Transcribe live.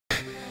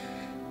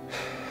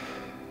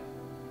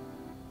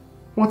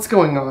What's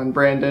going on,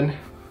 Brandon?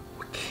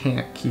 We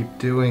can't keep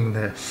doing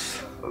this.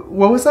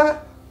 What was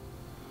that?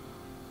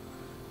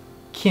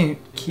 Can't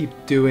keep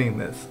doing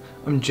this.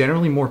 I'm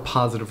generally more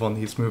positive on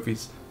these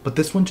movies, but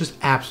this one just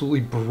absolutely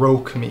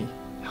broke me.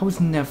 How is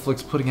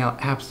Netflix putting out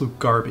absolute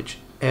garbage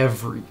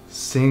every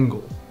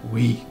single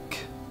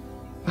week?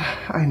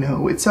 I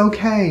know, it's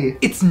okay.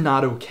 It's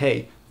not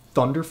okay.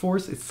 Thunder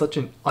Force is such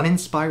an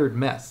uninspired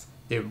mess.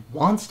 It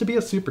wants to be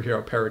a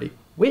superhero parody,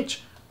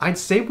 which I'd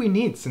say we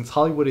need since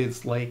Hollywood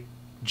is like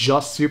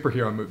just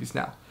superhero movies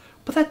now.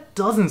 But that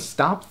doesn't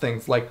stop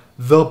things like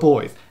The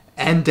Boys,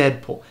 and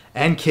Deadpool,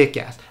 and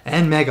Kick-Ass,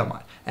 and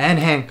Megamind, and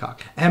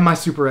Hancock, and My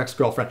Super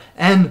Ex-Girlfriend,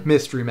 and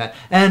Mystery Men,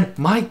 and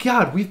my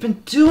god, we've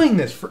been doing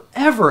this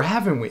forever,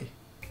 haven't we?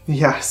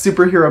 Yeah,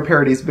 superhero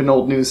parody's been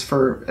old news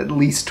for at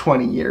least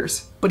 20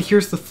 years. But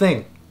here's the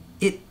thing,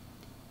 it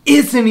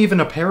isn't even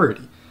a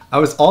parody. I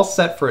was all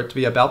set for it to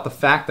be about the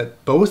fact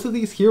that both of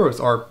these heroes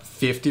are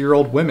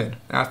 50-year-old women,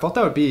 and I thought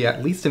that would be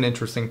at least an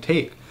interesting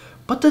take.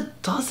 But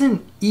that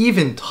doesn't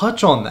even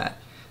touch on that.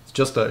 It's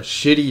just a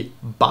shitty,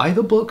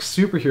 by-the-book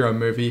superhero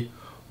movie.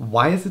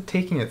 Why is it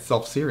taking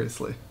itself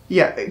seriously?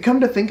 Yeah, come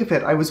to think of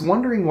it, I was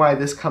wondering why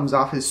this comes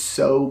off as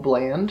so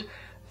bland,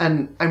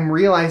 and I'm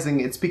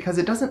realizing it's because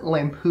it doesn't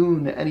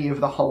lampoon any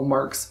of the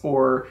hallmarks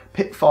or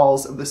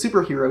pitfalls of the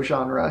superhero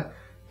genre.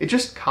 It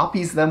just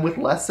copies them with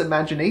less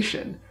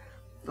imagination.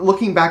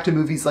 Looking back to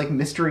movies like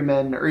Mystery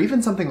Men, or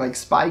even something like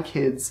Spy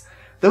Kids,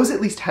 those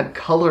at least had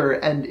color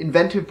and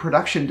inventive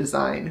production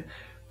design.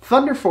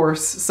 Thunder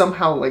Force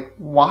somehow,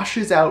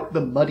 washes out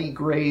the muddy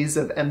grays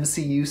of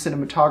MCU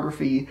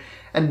cinematography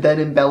and then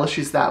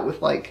embellishes that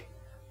with,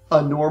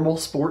 a normal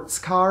sports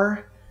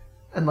car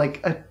and,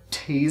 a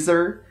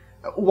taser.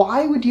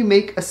 Why would you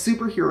make a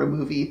superhero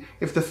movie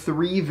if the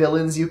three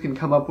villains you can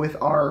come up with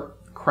are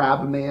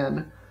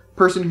Crabman,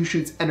 person who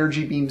shoots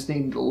energy beams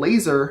named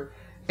Laser,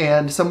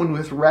 and someone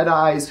with red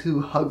eyes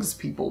who hugs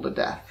people to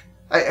death?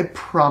 I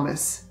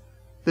promise,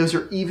 those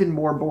are even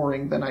more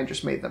boring than I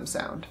just made them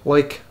sound.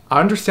 I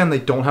understand they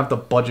don't have the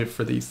budget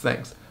for these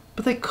things,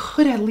 but they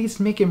could at least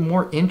make it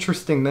more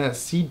interesting than a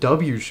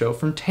CW show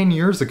from 10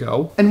 years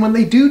ago. And when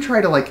they do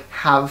try to,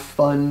 have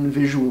fun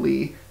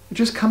visually, it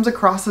just comes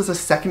across as a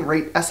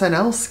second-rate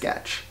SNL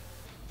sketch.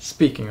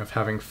 Speaking of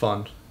having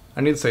fun,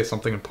 I need to say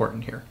something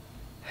important here.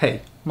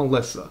 Hey,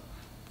 Melissa,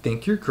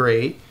 think you're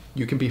great,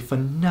 you can be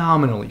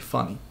phenomenally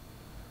funny,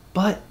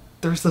 but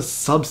there's a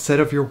subset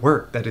of your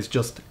work that is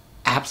just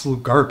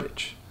absolute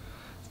garbage.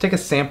 Let's take a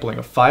sampling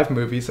of 5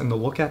 movies and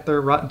look at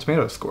their Rotten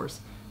Tomatoes scores.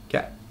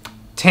 Get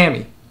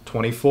Tammy,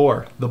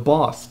 24, The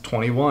Boss,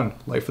 21,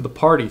 Life of the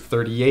Party,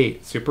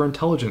 38,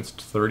 Superintelligence,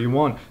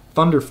 31,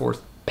 Thunder Force,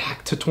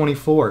 back to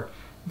 24.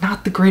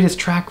 Not the greatest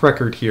track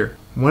record here.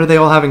 What do they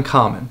all have in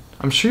common?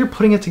 I'm sure you're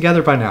putting it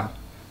together by now.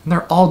 And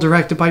they're all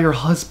directed by your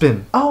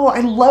husband. Oh,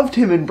 I loved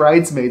him in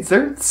Bridesmaids.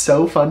 They're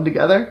so fun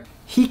together.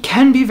 He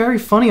can be very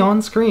funny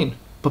on screen,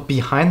 but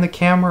behind the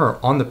camera or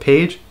on the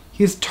page,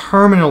 he is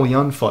terminally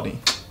unfunny.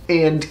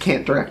 And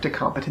can't direct a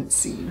competent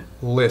scene.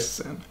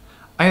 Listen,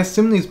 I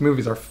assume these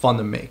movies are fun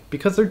to make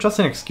because they're just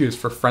an excuse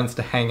for friends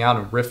to hang out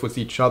and riff with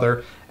each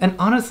other, and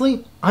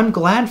honestly, I'm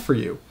glad for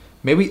you.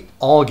 May we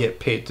all get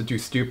paid to do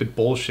stupid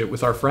bullshit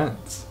with our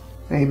friends.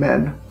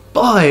 Amen.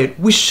 But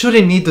we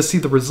shouldn't need to see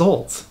the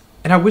results.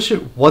 And I wish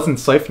it wasn't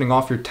siphoning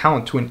off your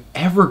talent to an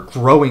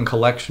ever-growing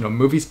collection of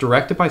movies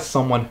directed by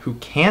someone who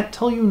can't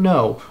tell you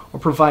no or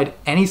provide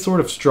any sort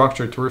of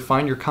structure to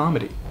refine your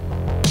comedy.